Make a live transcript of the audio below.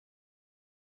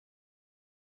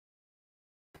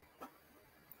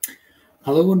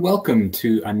Hello and welcome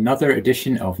to another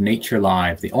edition of Nature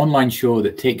Live, the online show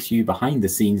that takes you behind the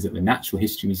scenes at the Natural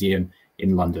History Museum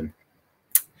in London.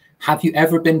 Have you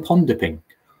ever been pond dipping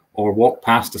or walked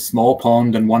past a small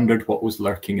pond and wondered what was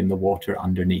lurking in the water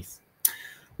underneath?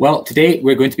 Well, today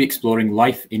we're going to be exploring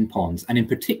life in ponds, and in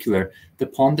particular, the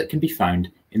pond that can be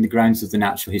found in the grounds of the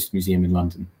Natural History Museum in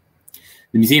London.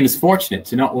 The museum is fortunate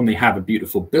to not only have a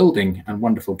beautiful building and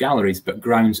wonderful galleries, but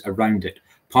grounds around it,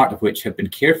 part of which have been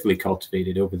carefully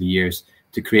cultivated over the years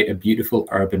to create a beautiful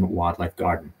urban wildlife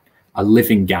garden, a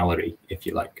living gallery, if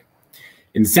you like.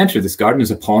 In the centre of this garden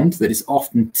is a pond that is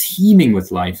often teeming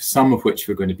with life, some of which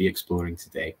we're going to be exploring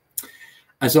today.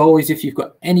 As always, if you've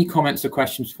got any comments or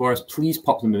questions for us, please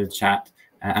pop them in the chat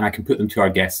and I can put them to our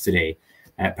guests today.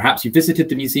 Perhaps you visited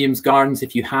the museum's gardens.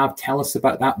 If you have, tell us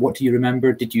about that. What do you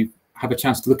remember? Did you have a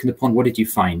chance to look in the pond? What did you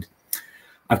find?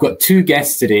 I've got two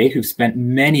guests today who've spent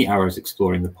many hours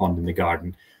exploring the pond in the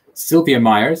garden. Sylvia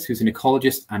Myers, who's an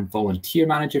ecologist and volunteer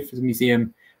manager for the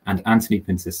museum, and Anthony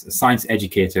Pintus, a science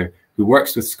educator who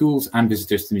works with schools and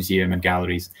visitors to the museum and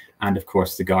galleries, and of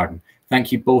course the garden.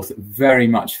 Thank you both very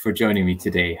much for joining me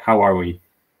today. How are we?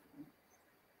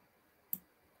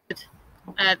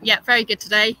 Yeah, very good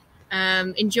today.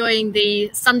 Enjoying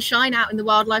the sunshine out in the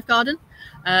wildlife garden.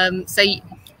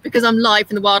 Because I'm live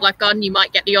in the wildlife garden, you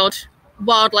might get the odd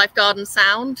wildlife garden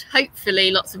sound, hopefully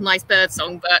lots of nice bird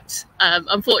song, but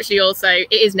unfortunately also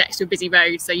it is next to a busy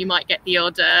road, so you might get the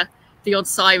odd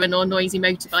siren or noisy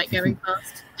motorbike going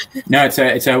past. No,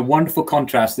 it's a wonderful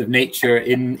contrast of nature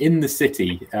in the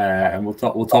city, and we'll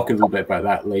talk a little bit about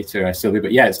that later, Sylvia.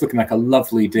 But yeah, it's looking like a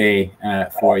lovely day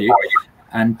for you.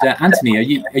 And Anthony, are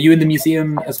you in the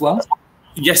museum as well?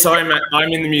 Yes, I'm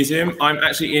in the museum. I'm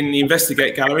actually in the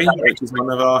Investigate Gallery, which is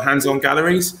one of our hands-on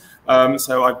galleries.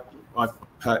 So I've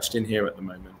perched in here at the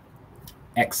moment.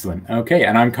 Excellent. Okay,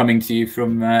 and I'm coming to you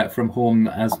from home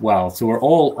as well. So we're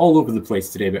all over the place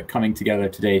today, but coming together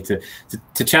today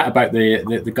to chat about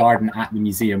the garden at the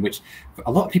museum, which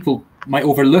a lot of people might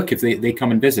overlook if they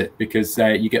come and visit, because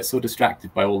you get so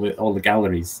distracted by all the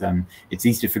galleries. It's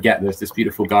easy to forget there's this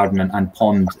beautiful garden and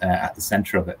pond at the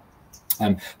centre of it.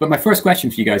 But my first question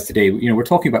for you guys today, we're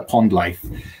talking about pond life.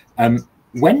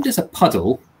 When does a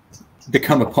puddle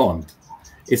become a pond?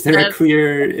 Is there a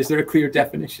clear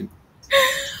definition?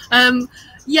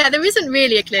 Yeah, there isn't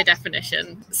really a clear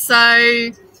definition.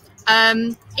 So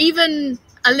even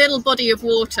a little body of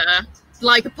water,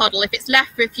 like a puddle, if it's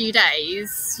left for a few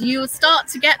days, you'll start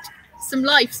to get some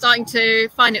life starting to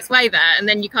find its way there. And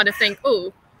then you kind of think,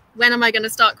 oh, when am I going to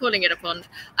start calling it a pond?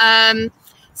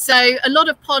 So a lot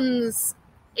of ponds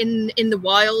in the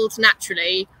wild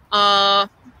naturally are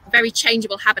very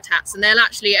changeable habitats, and they'll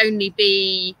actually only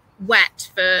be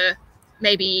wet for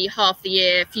maybe half the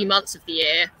year, a few months of the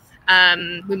year.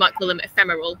 We might call them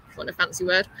ephemeral, if you want a fancy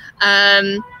word.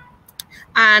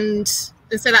 And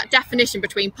so that definition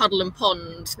between puddle and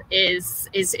pond is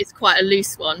quite a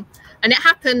loose one. And it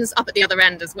happens up at the other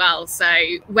end as well. So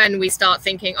when we start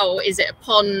thinking, oh, is it a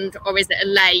pond or is it a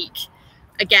lake?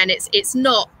 Again, it's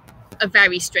not a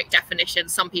very strict definition.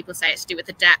 Some people say it's to do with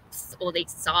the depth or the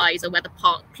size or whether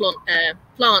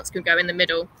plants can go in the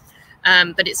middle.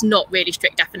 But it's not really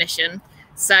strict definition.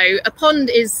 So a pond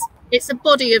it's a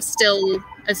body of still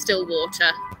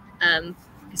water. I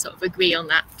sort of agree on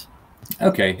that.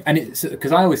 Okay, and it's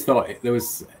because I always thought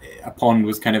a pond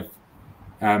was kind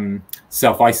of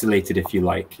self-isolated, if you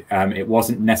like. It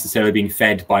wasn't necessarily being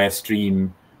fed by a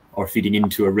stream or feeding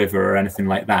into a river or anything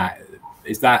like that.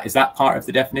 Is that part of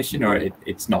the definition, or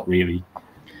it's not really?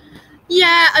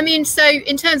 Yeah, I mean, so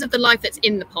in terms of the life that's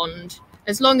in the pond,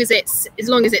 as long as it's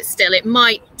still, it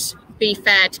might be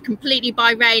fed completely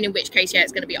by rain, in which case, yeah,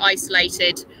 it's going to be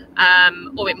isolated,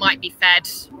 or it might be fed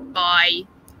by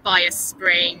a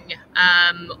spring,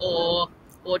 or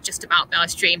just about by a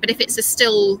stream. But if it's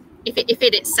if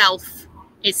it itself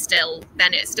is still,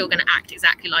 then it's still going to act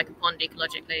exactly like a pond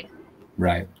ecologically.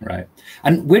 Right.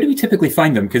 And where do we typically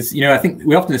find them? Because I think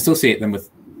we often associate them with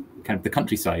kind of the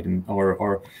countryside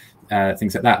or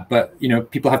things like that. But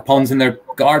people have ponds in their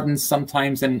gardens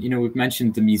sometimes, and we've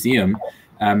mentioned the museum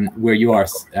where you're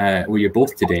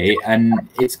both today, and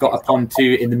it's got a pond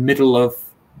too in the middle of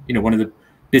one of the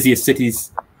busiest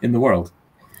cities in the world.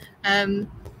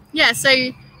 Yeah. So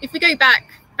if we go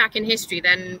back in history,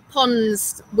 then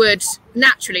ponds would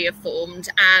naturally have formed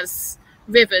as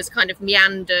rivers kind of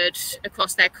meandered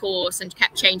across their course and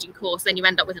kept changing course. Then you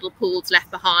end up with little pools left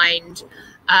behind,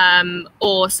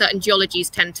 or certain geologies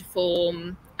tend to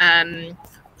form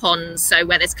ponds, so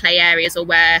where there's clay areas or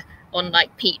where on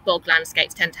like peat bog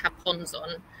landscapes tend to have ponds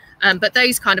on. But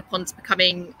those kind of ponds are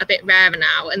becoming a bit rarer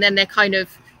now, and then they're kind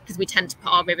of because we tend to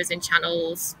put our rivers in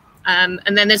channels.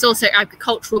 And then there's also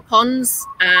agricultural ponds.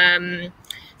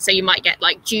 So you might get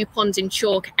like dew ponds in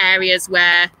chalk areas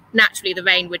where naturally the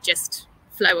rain would just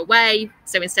flow away.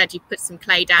 So instead you put some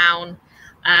clay down,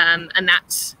 and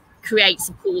that creates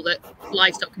a pool that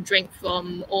livestock can drink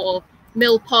from, or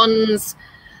mill ponds,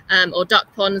 or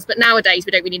duck ponds. But nowadays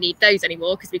we don't really need those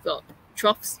anymore because we've got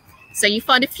troughs. So you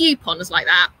find a few ponds like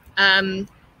that.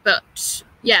 But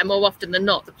yeah, more often than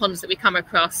not, the ponds that we come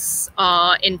across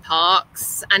are in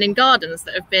parks and in gardens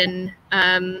that have been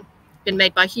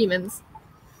made by humans.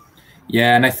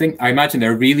 Yeah, and I imagine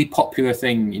they're a really popular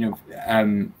thing. You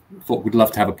know, folk would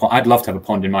love to have a pond. I'd love to have a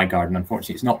pond in my garden.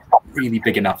 Unfortunately, it's not really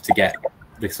big enough to get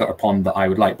the sort of pond that I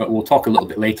would like. But we'll talk a little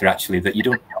bit later, actually, that you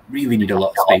don't really need a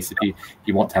lot of space if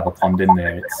you want to have a pond in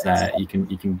there. It's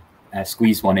you can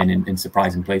squeeze one in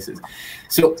surprising places.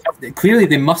 So clearly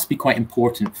they must be quite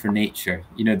important for nature.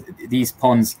 You know, these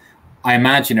ponds, I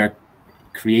imagine, are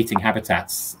creating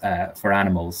habitats for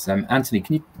animals. Anthony,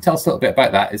 can you tell us a little bit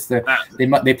about that? Is there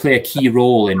they play a key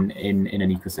role in an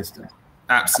ecosystem?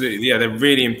 Absolutely, yeah, they're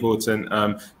really important,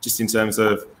 just in terms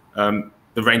of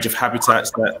the range of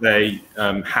habitats that they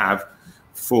have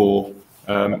for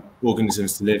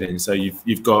organisms to live in. So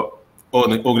you've got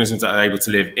organisms that are able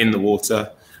to live in the water,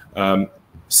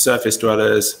 surface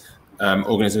dwellers,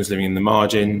 organisms living in the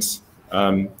margins,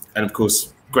 and of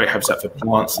course great habitat for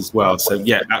plants as well. So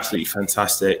yeah, absolutely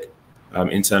fantastic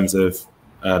in terms of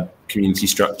community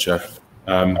structure.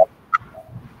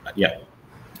 Yeah.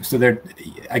 So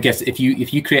I guess if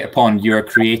you create a pond, you're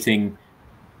creating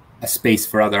a space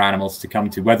for other animals to come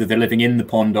to, whether they're living in the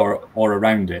pond or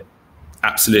around it.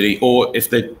 Absolutely, or if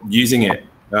they're using it,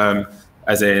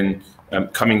 as in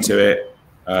coming to it,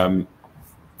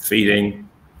 feeding,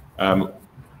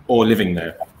 or living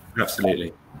there.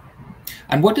 Absolutely.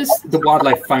 And what does the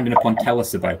wildlife found in a pond tell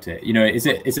us about it? You know, is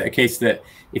it a case that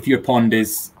if your pond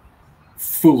is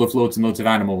full of loads and loads of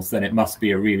animals, then it must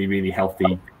be a really, really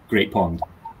healthy, great pond?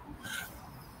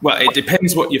 Well, it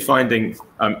depends what you're finding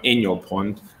in your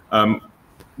pond.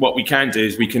 What we can do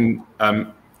is we can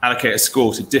allocate a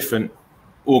score to different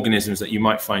organisms that you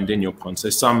might find in your pond. So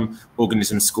some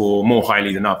organisms score more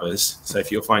highly than others. So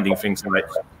if you're finding things like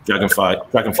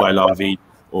dragonfly larvae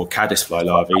or caddisfly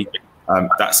larvae,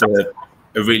 that's a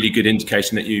really good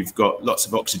indication that you've got lots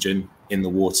of oxygen in the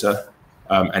water,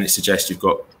 and it suggests you've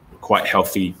got a quite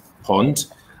healthy pond.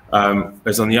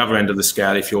 Whereas on the other end of the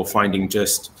scale, if you're finding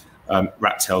just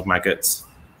rat-tailed maggots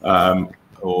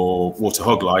or water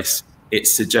hog lice, it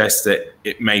suggests that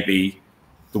the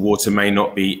water may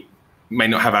not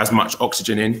have as much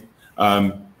oxygen in,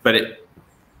 but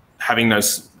having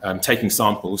those taking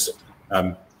samples,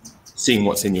 seeing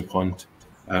what's in your pond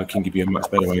can give you a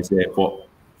much better idea of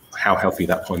how healthy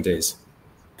that pond is.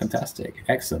 Fantastic,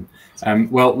 excellent.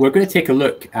 Well, we're going to take a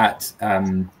look at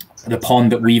the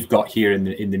pond that we've got here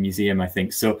in the museum, I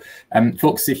think. So,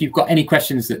 folks, if you've got any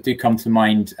questions that do come to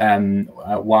mind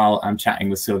while I'm chatting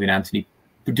with Sylvia and Anthony,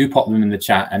 do pop them in the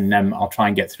chat, and I'll try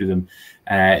and get through them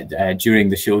during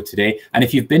the show today. And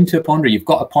if you've been to a pond or you've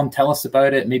got a pond, tell us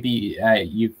about it. Maybe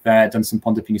you've done some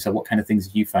pond dipping yourself. What kind of things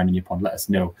have you found in your pond? Let us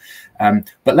know.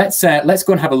 But let's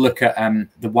go and have a look at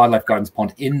the Wildlife Gardens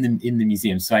pond in the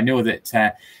museum. So I know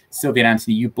that Sylvia and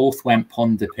Anthony, you both went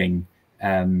pond dipping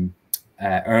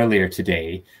earlier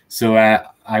today. So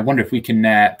I wonder if we can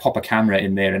pop a camera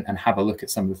in there and have a look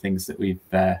at some of the things that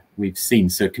we've seen.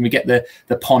 So can we get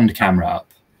the pond camera up?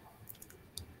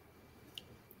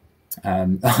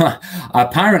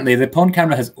 Apparently the pond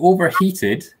camera has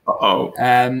overheated. So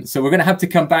we're going to have to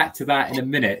come back to that in a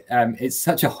minute. It's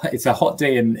a hot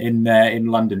day in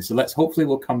London, so hopefully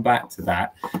we'll come back to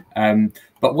that.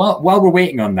 But while we're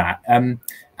waiting on that,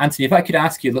 Anthony, if I could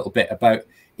ask you a little bit about,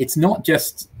 it's not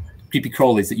just creepy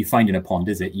crawlies that you find in a pond,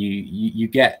 is it? You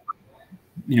get,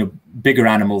 bigger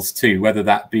animals too, whether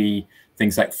that be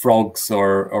things like frogs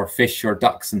or fish or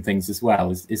ducks and things as well.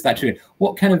 Is that true?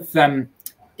 What kind of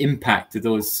impact do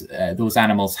those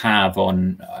animals have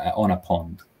on a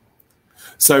pond?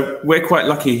 So we're quite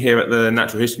lucky here at the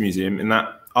Natural History Museum in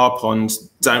that our ponds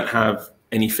don't have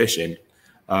any fish in,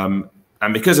 and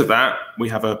because of that, we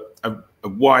have a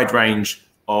wide range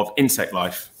of insect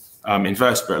life,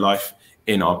 invertebrate life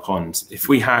in our ponds. If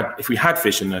we had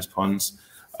fish in those ponds,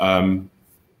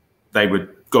 they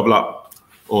would gobble up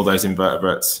all those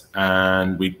invertebrates,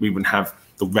 and we wouldn't have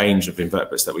the range of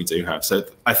invertebrates that we do have. So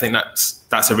I think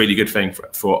that's a really good thing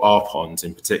for our ponds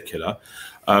in particular.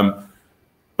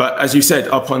 But as you said,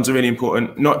 our ponds are really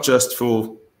important, not just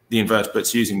for the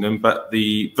invertebrates using them, but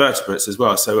the vertebrates as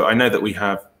well. So I know that we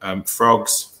have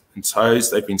frogs and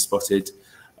toads. They've been spotted.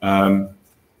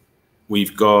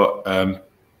 We've got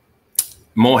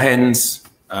moorhens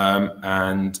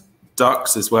and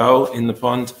ducks as well in the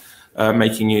pond,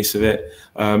 making use of it.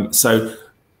 So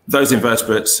those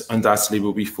invertebrates undoubtedly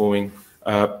will be forming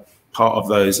part of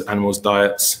those animals'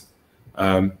 diets,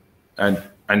 and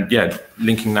yeah,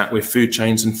 linking that with food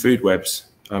chains and food webs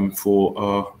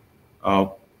for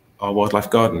our wildlife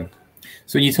garden.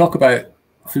 So when you talk about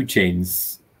food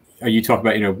chains, are you talking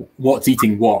about, you know, what's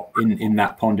eating what in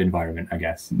that pond environment, I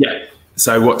guess? Yeah.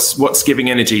 So what's giving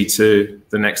energy to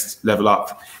the next level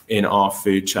up in our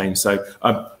food chain? So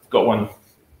I've got one.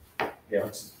 Yeah, I'll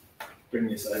just bring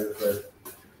this over.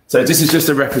 So this is just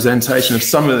a representation of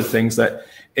some of the things that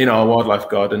in our wildlife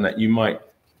garden that you might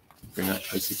bring that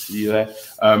closer to you there,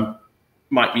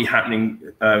 might be happening.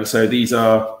 So these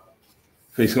are,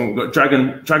 we've got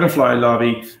dragonfly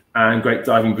larvae and great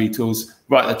diving beetles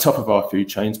right at the top of our food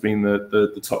chains, being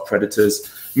the top predators,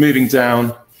 moving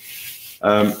down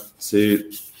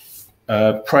to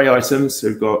prey items. So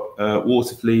we've got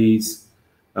water fleas,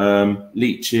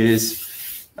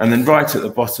 leeches, and then right at the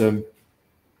bottom,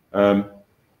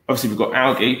 obviously we've got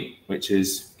algae, which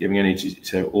is giving energy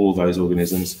to all those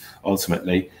organisms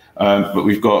ultimately. But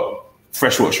we've got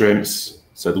freshwater shrimps,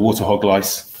 so the water hog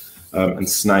lice, and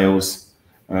snails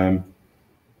in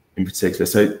particular.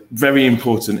 So very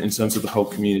important in terms of the whole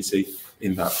community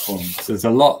in that pond. So there's a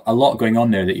lot going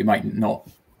on there that you might not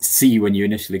see when you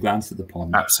initially glance at the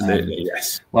pond. Absolutely,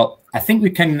 yes. Well, I think we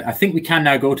can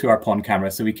now go to our pond camera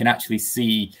so we can actually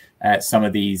see some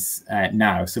of these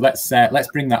now. So let's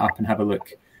bring that up and have a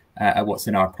look at what's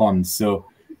in our pond. So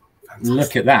fantastic.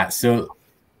 Look at that. So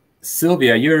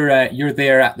Sylvia, you're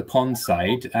there at the pond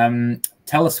side.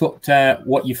 Tell us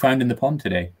what you found in the pond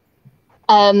today.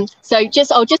 So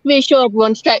I'll just reassure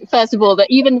everyone first of all that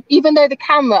even though the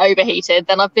camera overheated,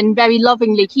 then I've been very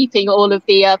lovingly keeping all of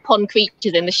the pond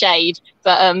creatures in the shade,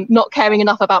 but not caring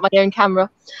enough about my own camera.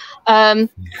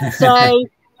 So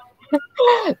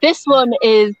this one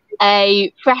is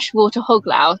a freshwater hog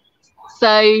louse.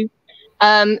 So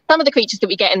some of the creatures that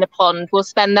we get in the pond will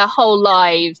spend their whole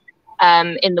lives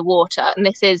in the water, and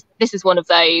this is one of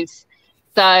those.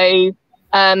 So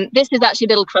this is actually a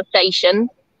little crustacean.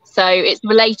 So it's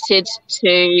related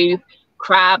to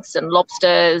crabs and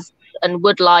lobsters and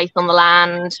wood lice on the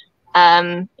land.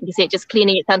 You can see it just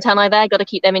cleaning its antennae there. Got to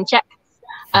keep them in check.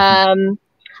 And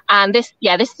this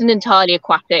is an entirely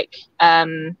aquatic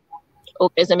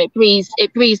organism. It breathes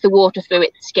the water through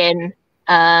its skin,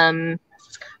 and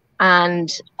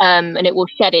it will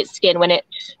shed its skin when it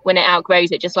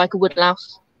outgrows it, just like a wood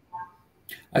louse.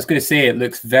 I was going to say it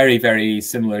looks very, very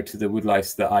similar to the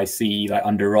woodlice that I see like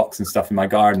under rocks and stuff in my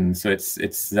garden. So it's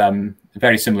a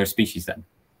very similar species then.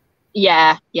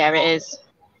 Yeah, it is.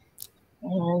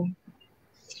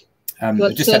 I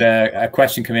just had a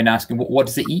question come in asking, what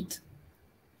does it eat?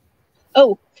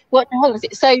 Oh, what the hell is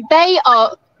it? So they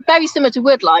are very similar to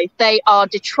woodlice. They are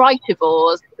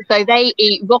detritivores. So they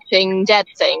eat rotting dead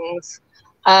things.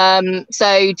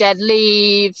 So dead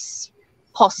leaves,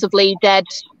 possibly dead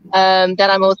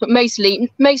animals, but mostly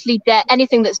dead,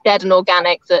 anything that's dead and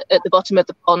organic at the bottom of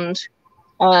the pond.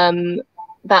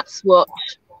 That's what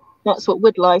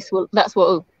hog lice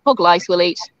will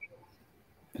eat.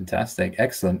 Fantastic,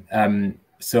 excellent.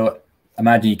 So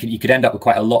imagine you could end up with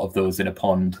quite a lot of those in a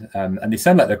pond, and they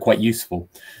sound like they're quite useful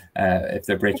if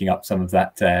they're breaking up some of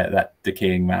that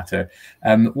decaying matter.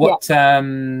 What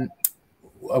other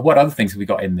things have we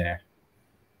got in there?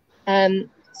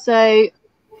 So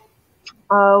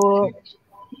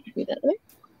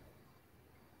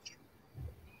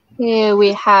here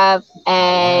we have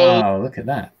wow, look at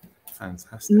that.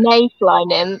 Fantastic. Mayfly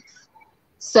nymph.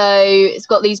 So it's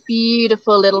got these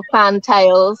beautiful little fan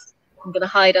tails. I'm going to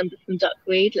hide under some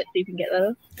duckweed. Let's see if we can get that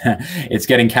up. It's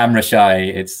getting camera shy.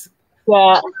 It's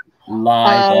live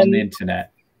on the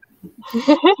internet.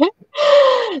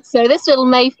 So this little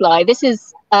mayfly, this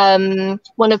is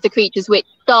one of the creatures which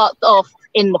starts off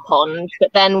in the pond,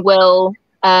 but then will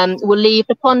leave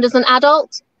the pond as an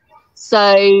adult.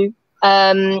 So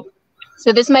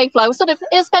this mayfly will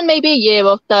it'll spend maybe a year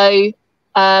or so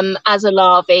as a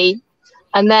larvae,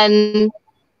 and then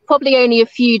probably only a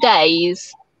few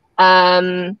days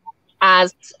as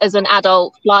an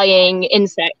adult flying and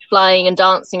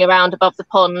dancing around above the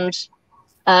pond,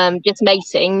 just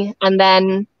mating, and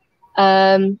then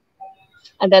that's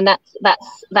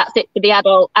it for the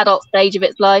adult stage of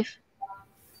its life.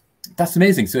 That's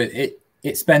amazing. So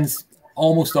it spends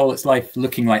almost all its life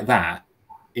looking like that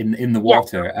in the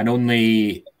water, and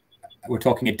only we're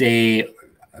talking a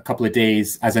couple of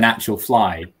days as an actual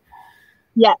fly.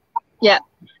 Yeah.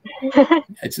 We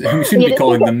shouldn't be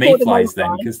calling them mayflies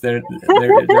then, because they're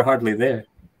hardly there.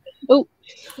 Oh,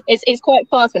 it's quite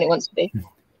fast when it wants to be.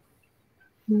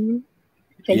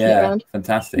 Yeah,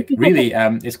 fantastic. Really,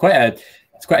 it's quite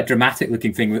a dramatic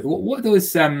looking thing. What are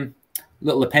those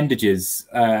little appendages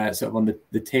sort of on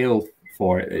the tail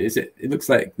for it? It looks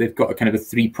like they've got a kind of a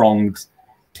three-pronged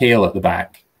tail at the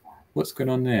back. What's going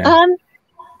on there?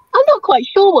 I'm not quite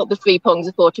sure what the three prongs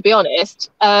are for, to be honest.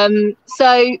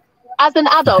 So as an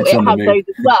adult, it has those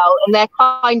as well, and they're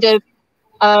kind of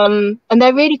and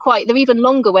they're even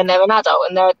longer when they're an adult,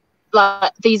 and they're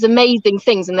like these amazing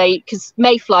things. And because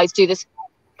mayflies do this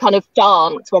kind of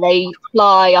dance where they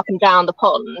fly up and down the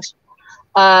pond,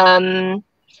 and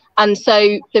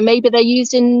so maybe they're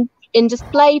used in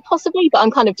display possibly, but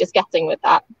I'm kind of just guessing with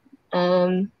that.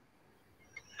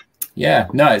 Yeah,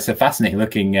 no, it's a fascinating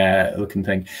looking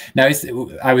thing. Now,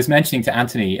 I was mentioning to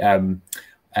Anthony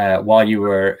while you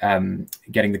were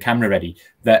getting the camera ready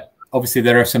that obviously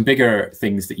there are some bigger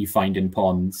things that you find in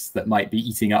ponds that might be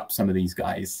eating up some of these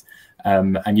guys,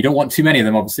 and you don't want too many of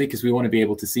them, obviously, because we want to be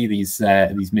able to see these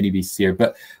mini beasts here.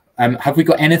 But have we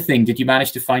got anything? Did you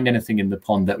manage to find anything in the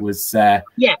pond that was a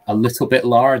little bit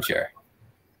larger?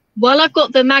 Well, I've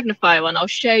got the magnifier one. I'll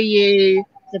show you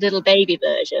the little baby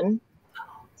version.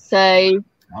 So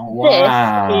this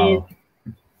is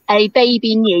a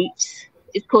baby newt.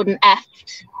 It's called an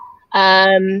eft.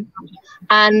 And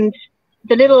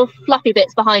the little fluffy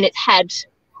bits behind its head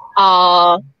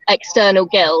are external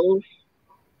gills.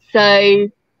 So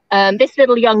this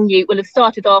little young newt will have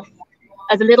started off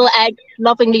as a little egg,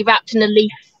 lovingly wrapped in a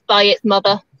leaf by its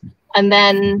mother, and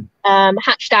then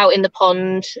hatched out in the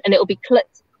pond, and it will be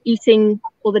eating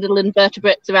all the little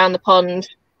invertebrates around the pond,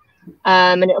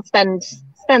 and it'll spend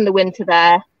the winter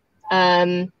there.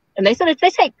 And they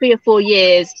take 3 or 4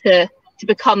 years to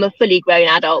become a fully grown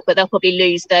adult, but they'll probably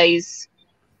lose those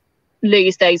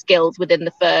gills within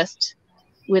the first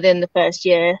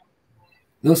year.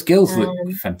 Those gills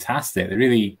look fantastic.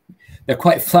 They're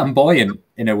quite flamboyant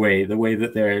in a way, the way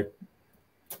that they're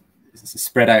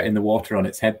spread out in the water on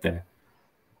its head there.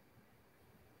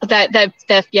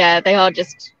 They are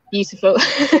just beautiful.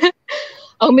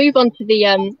 I'll move on to the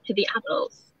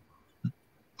adults.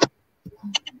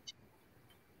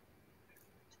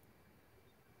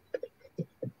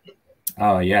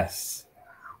 Oh yes.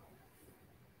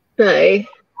 So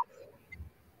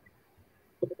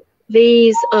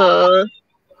these are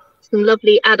some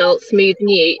lovely adult smooth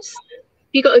newts.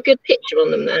 You got a good picture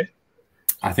on them there?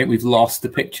 I think we've lost the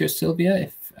picture, Sylvia.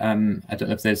 If I don't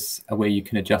know if there's a way you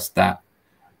can adjust that.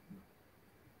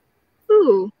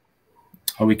 Ooh.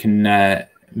 Or we can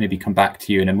maybe come back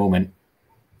to you in a moment.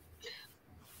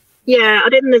 Yeah, I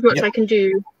don't think there's much I can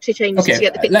do to change to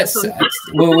get the picture.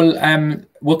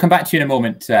 We'll come back to you in a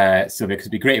moment, Sylvia, because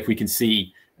it'd be great if we can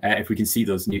see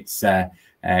those newts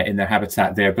in their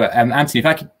habitat there. But Anthony, if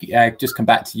I could just come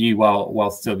back to you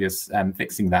while Sylvia's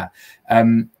fixing that.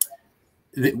 Some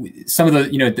of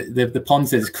the ponds,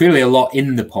 there's clearly a lot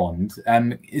in the pond.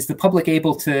 Is the public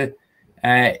able to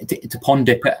pond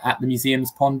dip at the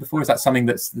museum's pond before? Is that something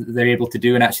they're able to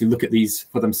do and actually look at these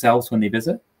for themselves when they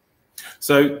visit?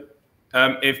 So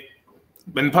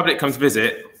when the public comes to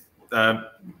visit,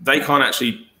 they can't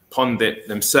actually pond dip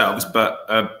themselves,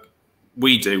 but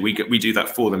we do. We do that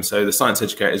for them. So the science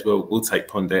educators will take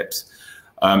pond dips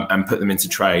and put them into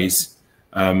trays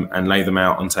and lay them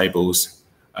out on tables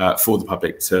for the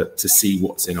public to see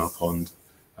what's in our pond.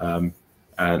 And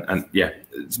yeah,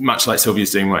 it's much like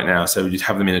Sylvia's doing right now. So we just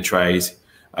have them in a trays,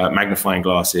 magnifying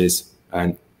glasses,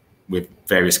 and with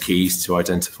various keys to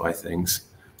identify things.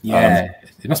 Yeah,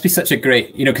 it must be such a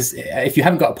great, because if you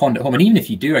haven't got a pond at home, and even if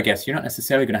you do, I guess you're not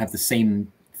necessarily going to have the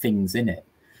same things in it.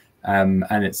 And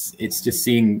it's just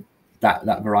seeing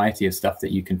that variety of stuff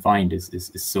that you can find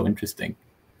is so interesting.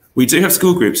 We do have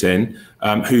school groups in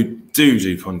who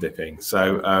do pond dipping.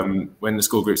 So when the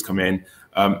school groups come in,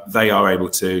 they are able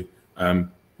to.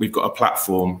 We've got a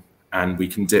platform, and we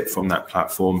can dip from that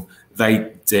platform.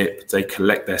 They dip, they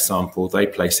collect their sample, they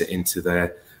place it into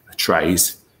their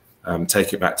trays,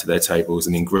 take it back to their tables,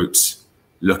 and in groups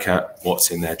look at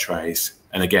what's in their trays,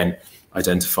 and again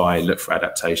identify, look for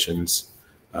adaptations.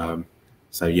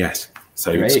 So yes,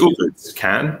 so great. School groups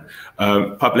can,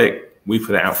 public, we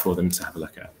put it out for them to have a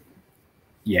look at.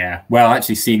 Yeah, well,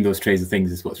 actually seeing those trays of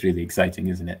things is what's really exciting,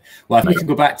 isn't it? Well, I think we can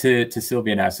go back to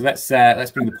Sylvia now. So let's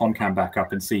bring the pond cam back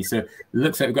up and see. So it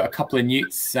looks like we've got a couple of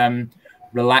newts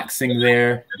relaxing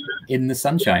there in the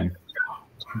sunshine.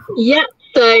 Yeah.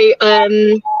 So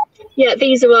yeah,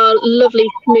 these are our lovely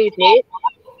smooth newts,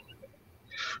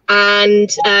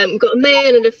 and we've got a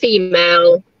male and a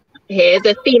female here.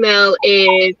 The female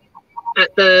is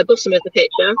at the bottom of the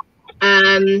picture.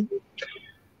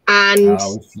 And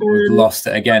we've lost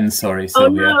it again. Sorry,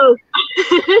 Sylvia. Oh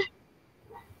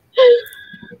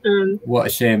no. What a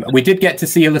shame. We did get to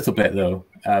see a little bit though.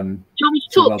 Do you want me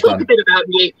to talk a bit about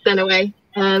newts anyway,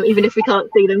 even if we can't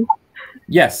see them?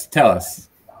 Yes, tell us.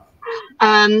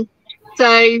 So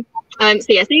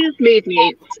yeah, these are smooth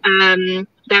newts.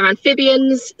 They're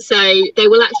amphibians, so they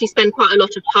will actually spend quite a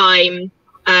lot of time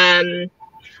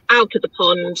out of the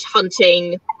pond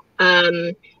hunting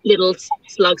little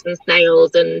slugs and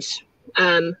snails and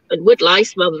wood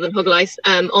lice rather than hog lice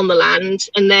on the land,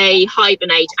 and they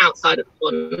hibernate outside of the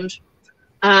pond.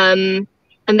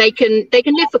 And they can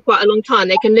live for quite a long time.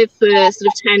 They can live for sort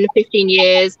of 10, 15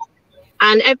 years,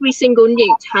 and every single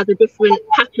newt has a different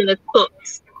pattern of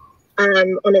spots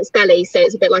on its belly, so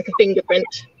it's a bit like a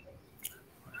fingerprint.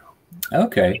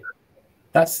 Okay,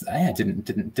 that's I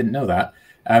didn't know that.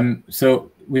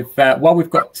 So we've while we've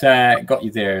got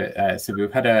you there, so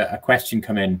we've had a question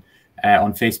come in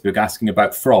on Facebook asking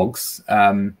about frogs.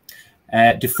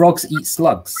 Do frogs eat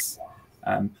slugs?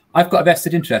 I've got a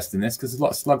vested interest in this because there's a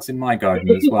lot of slugs in my garden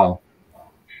as well.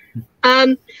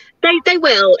 They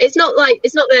will. It's not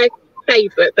their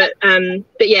favourite, but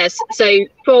yes. So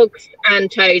frogs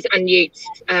and toads and newts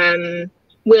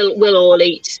will all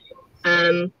eat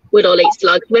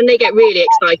slugs. When they get really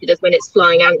excited is when it's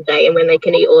flying ant day, and when they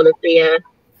can eat all the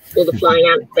flying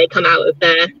ants, they come out of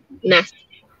their nest.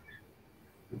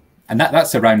 And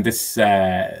that's around this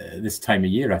time of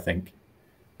year, I think.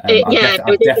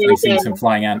 I've definitely seen some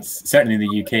flying ants, certainly in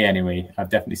the UK anyway. I've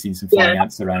definitely seen some flying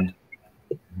ants around.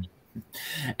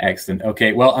 Excellent.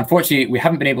 Okay, well, unfortunately, we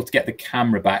haven't been able to get the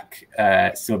camera back,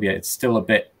 Sylvia. It's still a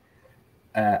bit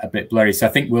blurry, so I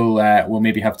think we'll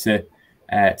maybe have to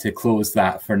close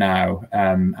that for now,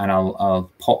 and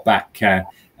I'll pop back to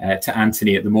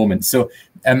Anthony at the moment. So,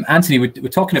 Anthony, we're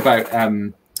talking about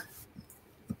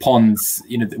ponds.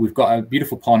 You know, we've got a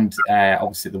beautiful pond,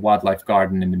 obviously at the wildlife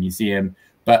garden in the museum.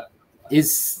 But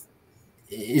is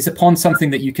a pond something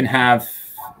that you can have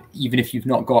even if you've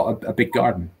not got a big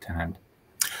garden to hand?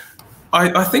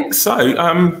 I think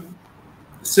so.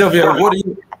 Sylvia, what are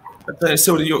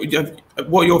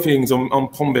your feelings on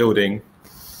pond building?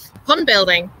 Pond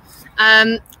building.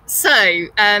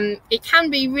 It can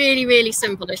be really, really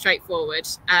simple and straightforward.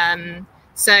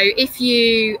 So if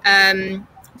you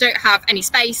don't have any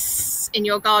space in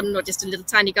your garden, or just a little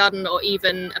tiny garden, or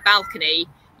even a balcony,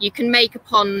 you can make a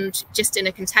pond just in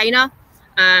a container.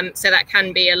 So that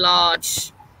can be a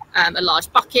large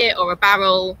bucket or a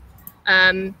barrel.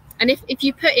 And if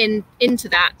you put into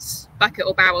that bucket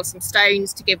or barrel some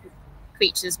stones to give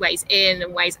creatures ways in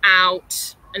and ways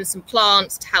out, and some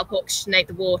plants to help oxygenate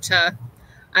the water,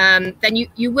 then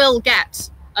you will get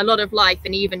a lot of life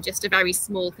in even just a very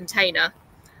small container.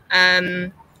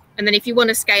 And then if you want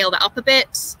to scale that up a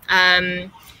bit,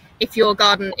 if your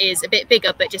garden is a bit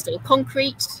bigger but just all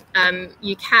concrete,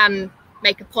 you can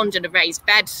make a pond in a raised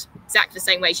bed, exactly the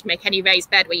same way you should make any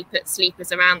raised bed, where you put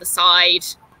sleepers around the side,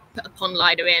 put a pond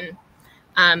liner in,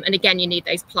 and again you need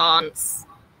those plants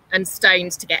and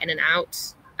stones to get in and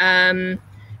out.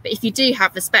 But if you do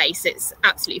have the space, it's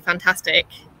absolutely fantastic.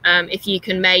 If you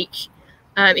can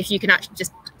actually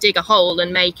just dig a hole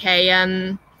and make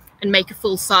a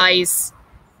full-size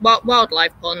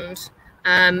wildlife pond.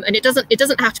 And it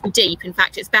doesn't have to be deep. In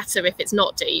fact, it's better if it's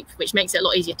not deep, which makes it a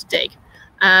lot easier to dig.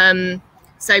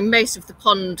 So most of the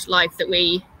pond life that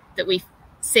we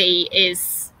see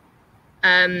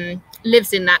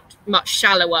lives in that much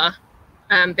shallower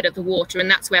bit of the water,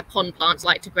 and that's where pond plants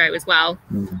like to grow as well.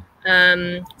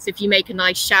 So if you make a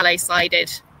nice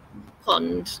shallow-sided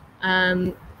pond,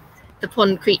 the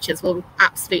pond creatures will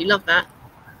absolutely love that.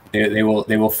 They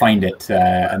will find it,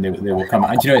 and they will come.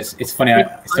 And you know, it's funny.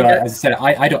 As I said,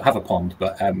 I don't have a pond,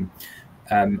 but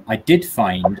I did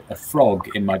find a frog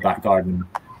in my back garden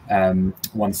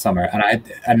one summer,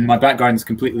 and my back garden's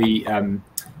completely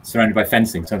surrounded by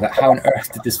fencing. So I was like, how on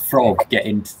earth did this frog get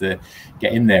in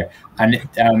there? And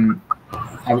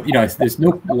you know, there's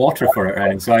no water for it or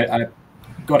anything. So I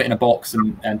got it in a box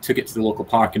and took it to the local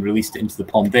park and released it into the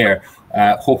pond there.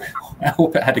 I hope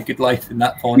it had a good life in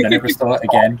that pond. I never saw it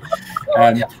again.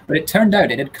 But it turned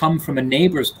out it had come from a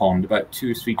neighbour's pond about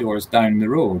 2 or 3 doors down the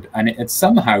road, and it had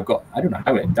somehow got, I don't know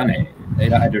how it had done it.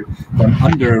 It had either gone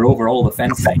under or over all the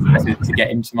fencing to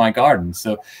get into my garden.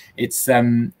 So it's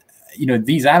you know,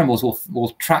 these animals will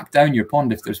track down your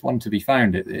pond if there's one to be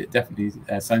found. It definitely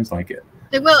sounds like it.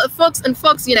 They will. Frogs,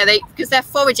 you know, because they're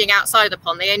foraging outside of the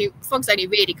pond, frogs only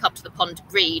really come to the pond to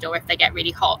breed, or if they get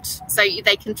really hot. So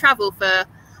they can travel for,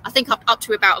 I think, up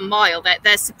to about a mile.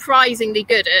 They're surprisingly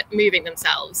good at moving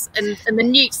themselves. And the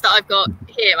newts that I've got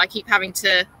here, I keep having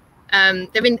to,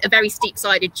 they're in a very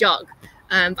steep-sided jug.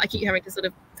 I keep having to sort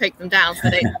of poke them down so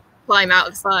they climb out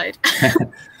of the side.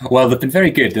 Well, they've been very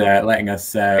good letting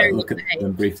us look at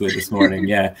them briefly this morning.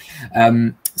 Yeah.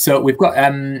 So we've got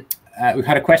we've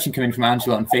had a question come in from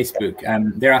Angela on Facebook.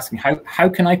 They're asking, how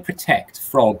can I protect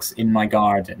frogs in my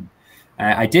garden?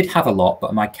 I did have a lot,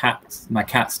 but my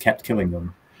cats kept killing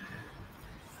them.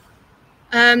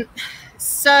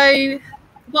 So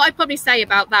what I'd probably say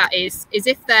about that is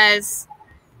if there's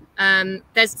a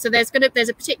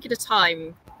particular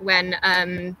time when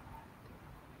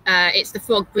it's the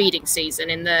frog breeding season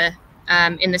in the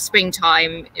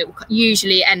springtime. It will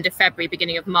usually end of February,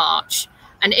 beginning of March.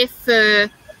 And if for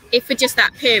just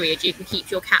that period you can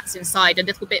keep your cats inside a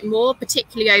little bit more,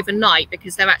 particularly overnight,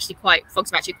 because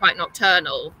frogs are actually quite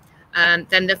nocturnal,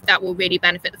 then that will really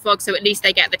benefit the frogs. So at least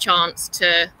they get the chance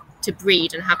to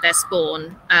breed and have their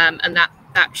spawn, and that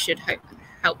should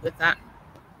help with that.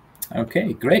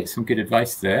 Okay, great. Some good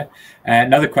advice there.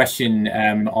 Another question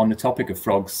on the topic of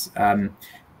frogs.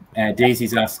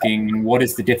 Daisy's asking, what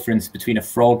is the difference between a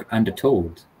frog and a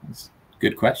toad? That's a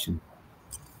good question.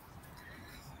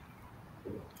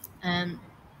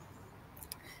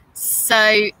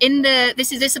 So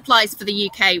this applies for the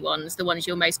UK ones, the ones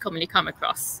you'll most commonly come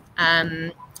across.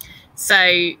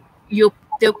 So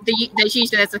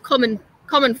there's a common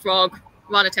frog,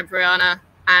 Rana temporana,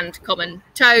 and common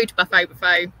toad,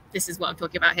 Buffo. This is what I'm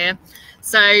talking about here.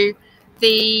 So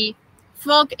the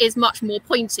frog is much more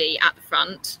pointy at the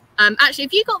front. Actually,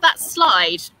 if you got that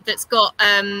slide that's got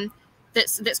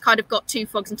that's kind of got two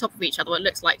frogs on top of each other, it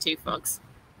looks like two frogs.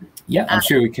 Yeah, I'm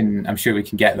sure we can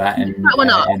get that in a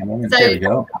moment. So there we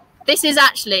go. This is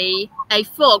actually a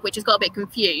frog which has got a bit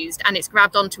confused and it's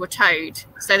grabbed onto a toad.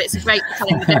 So it's great for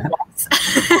telling the difference.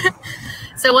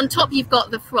 So on top you've got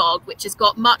the frog, which has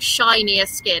got much shinier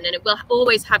skin, and it will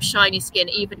always have shiny skin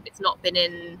even if it's not been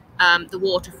in the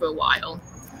water for a while.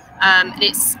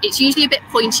 It's usually a bit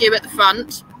pointier at the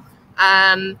front,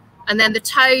 and then the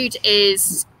toad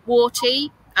is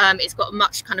warty. It's got a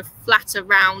much kind of flatter,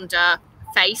 rounder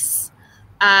face.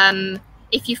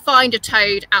 If you find a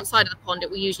toad outside of the pond,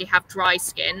 it will usually have dry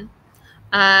skin,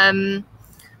 and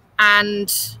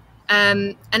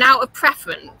out of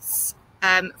preference,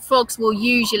 frogs will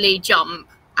usually jump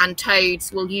and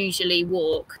toads will usually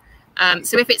walk.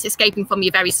 So if it's escaping from you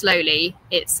very slowly,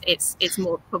 it's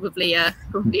more probably a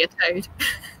toad.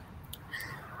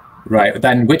 Right.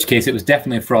 Then in which case it was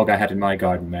definitely a frog I had in my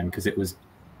garden then, because it was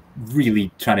really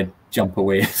trying to jump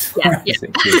away.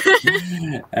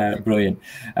 Brilliant.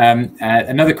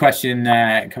 Another question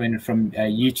coming from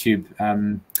YouTube.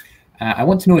 I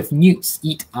want to know if newts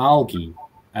eat algae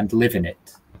and live in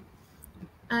it.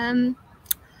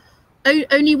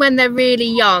 Only when they're really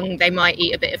young they might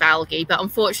eat a bit of algae, but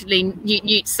unfortunately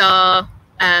newts are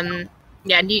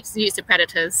newts are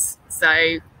predators.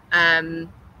 So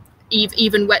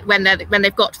even when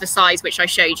they've got to the size which I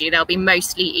showed you, they'll be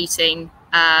mostly eating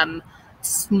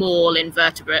small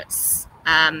invertebrates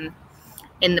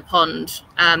in the pond,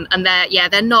 and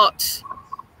they're not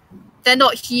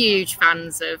huge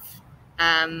fans of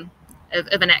an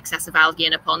excess of algae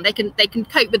in a pond. They can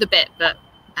cope with a bit, but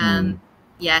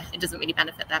it doesn't really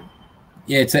benefit them.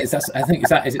 Yeah, is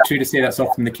it true to say that's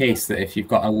often the case, that if you've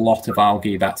got a lot of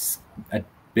algae, that's a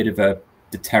bit of a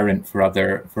deterrent for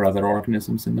other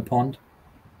organisms in the pond?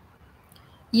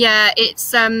 Yeah,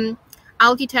 it's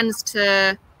algae tends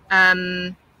to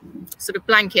sort of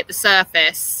blanket the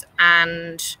surface,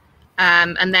 and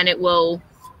then it will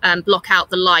block out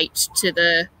the light to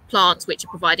the plants which are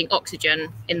providing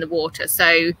oxygen in the water.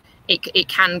 So it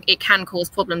can cause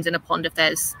problems in a pond if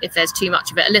there's too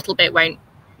much of it. A little bit won't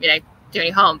do any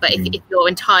harm, but if your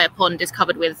entire pond is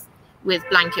covered with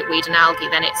blanket weed and algae,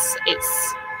 then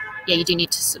you do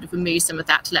need to sort of remove some of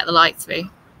that to let the light through.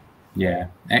 Yeah,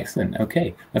 excellent.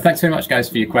 Okay, well, thanks very much, guys,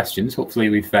 for your questions. Hopefully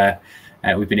we've been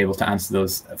able to answer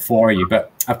those for you.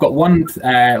 But I've got one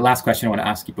last question I want to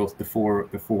ask you both before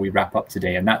we wrap up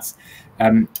today, and that's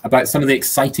about some of the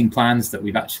exciting plans that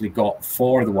we've actually got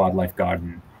for the wildlife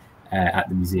garden at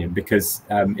the museum, because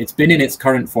it's been in its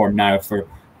current form now for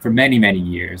many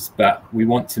years, but we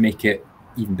want to make it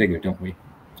even bigger, don't we?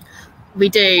 We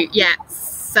do, yes.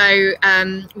 So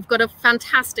we've got a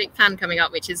fantastic plan coming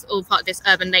up, which is all part of this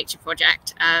urban nature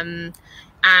project, and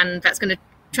that's going to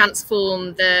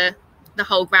transform the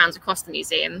whole grounds across the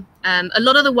museum. A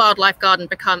lot of the wildlife garden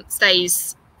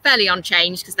stays fairly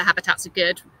unchanged because the habitats are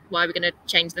good. Why are we going to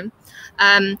change them?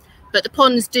 But the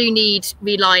ponds do need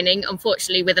relining.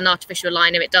 Unfortunately, with an artificial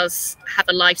liner, it does have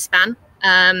a lifespan.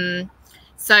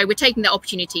 So we're taking the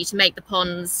opportunity to make the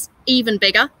ponds even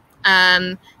bigger.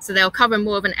 So they'll cover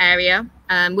more of an area.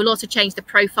 We'll also change the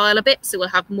profile a bit, so we'll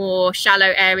have more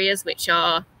shallow areas, which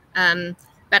are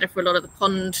better for a lot of the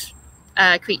pond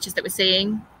creatures that we're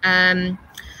seeing. And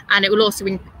it will also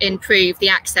improve the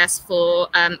access for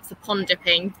pond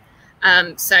dipping.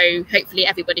 So hopefully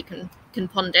everybody can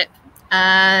pond dip.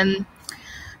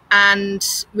 And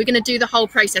we're going to do the whole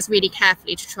process really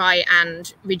carefully to try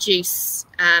and reduce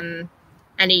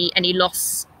any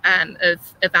loss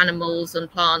of animals and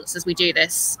plants as we do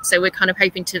this. So we're kind of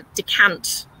hoping to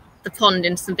decant the pond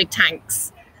into some big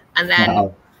tanks, and then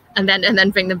wow. and then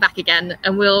bring them back again.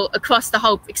 And we'll across the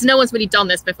whole, because no one's really done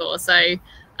this before, so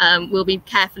we'll be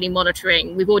carefully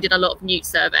monitoring. We've already done a lot of newt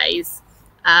surveys,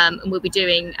 and we'll be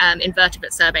doing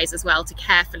invertebrate surveys as well to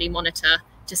carefully monitor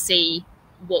to see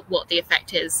what the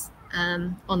effect is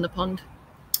on the pond.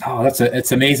 Oh,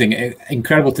 it's amazing.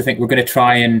 Incredible to think we're going to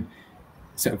try and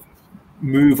sort of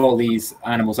move all these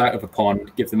animals out of a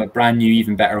pond, give them a brand new,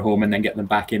 even better home, and then get them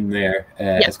back in there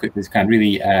as quickly as we can.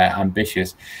 Really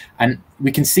ambitious. And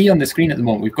we can see on the screen at the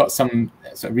moment, we've got some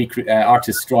sort of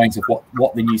artist drawings of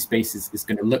what the new space is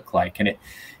going to look like. And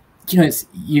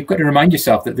you've got to remind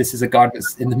yourself that this is a garden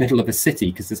that's in the middle of a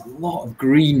city, because there's a lot of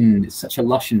green. It's such a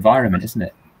lush environment, isn't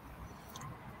it?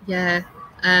 Yeah.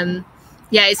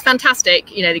 Yeah, it's fantastic.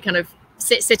 They kind of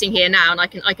sitting here now, and I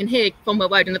can hear Cromwell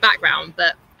Road in the background,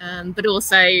 but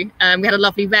also we had a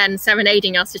lovely wren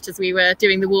serenading us just as we were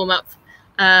doing the warm-up,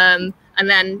 and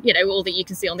then all that you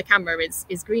can see on the camera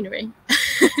is greenery.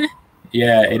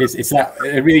 Yeah, it is. It's that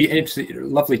a really interesting,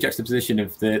 lovely juxtaposition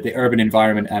of the urban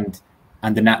environment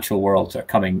and the natural world are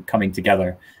coming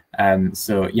together.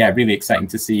 So yeah, really exciting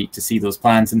to see those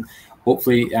plans, and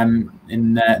hopefully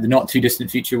in the not too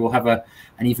distant future we'll have an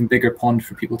even bigger pond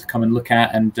for people to come and look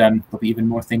at, and there'll be even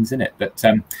more things in it. But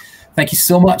thank you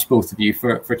so much, both of you,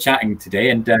 for chatting today,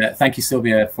 and thank you,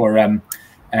 Sylvia, for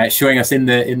showing us in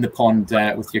the pond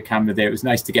with your camera there. It was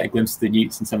nice to get a glimpse of the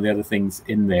newts and some of the other things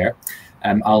in there.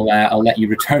 I'll let you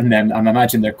return them. I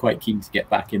imagine they're quite keen to get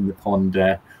back in the pond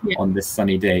on this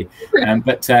sunny day.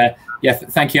 But yeah,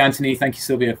 thank you, Anthony. Thank you,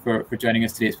 Sylvia, for joining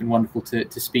us today. It's been wonderful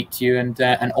to speak to you,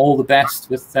 and all the best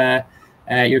with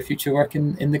your future work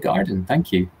in the garden.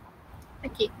 Thank you.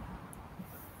 Thank you.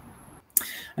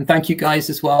 And thank you guys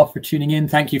as well for tuning in.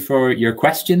 Thank you for your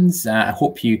questions. I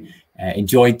hope you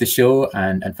enjoyed the show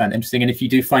and found it interesting. And if you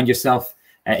do find yourself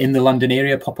in the London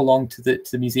area, pop along to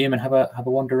the museum and have a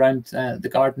wander around the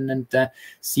garden and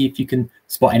see if you can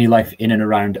spot any life in and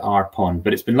around our pond.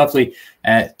 But it's been lovely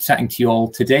chatting to you all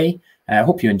today. I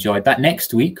hope you enjoyed that.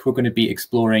 Next week, we're going to be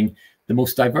exploring the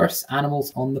most diverse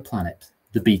animals on the planet,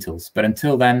 the beetles. But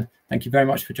until then, thank you very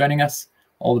much for joining us.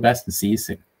 All the best, and see you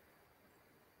soon.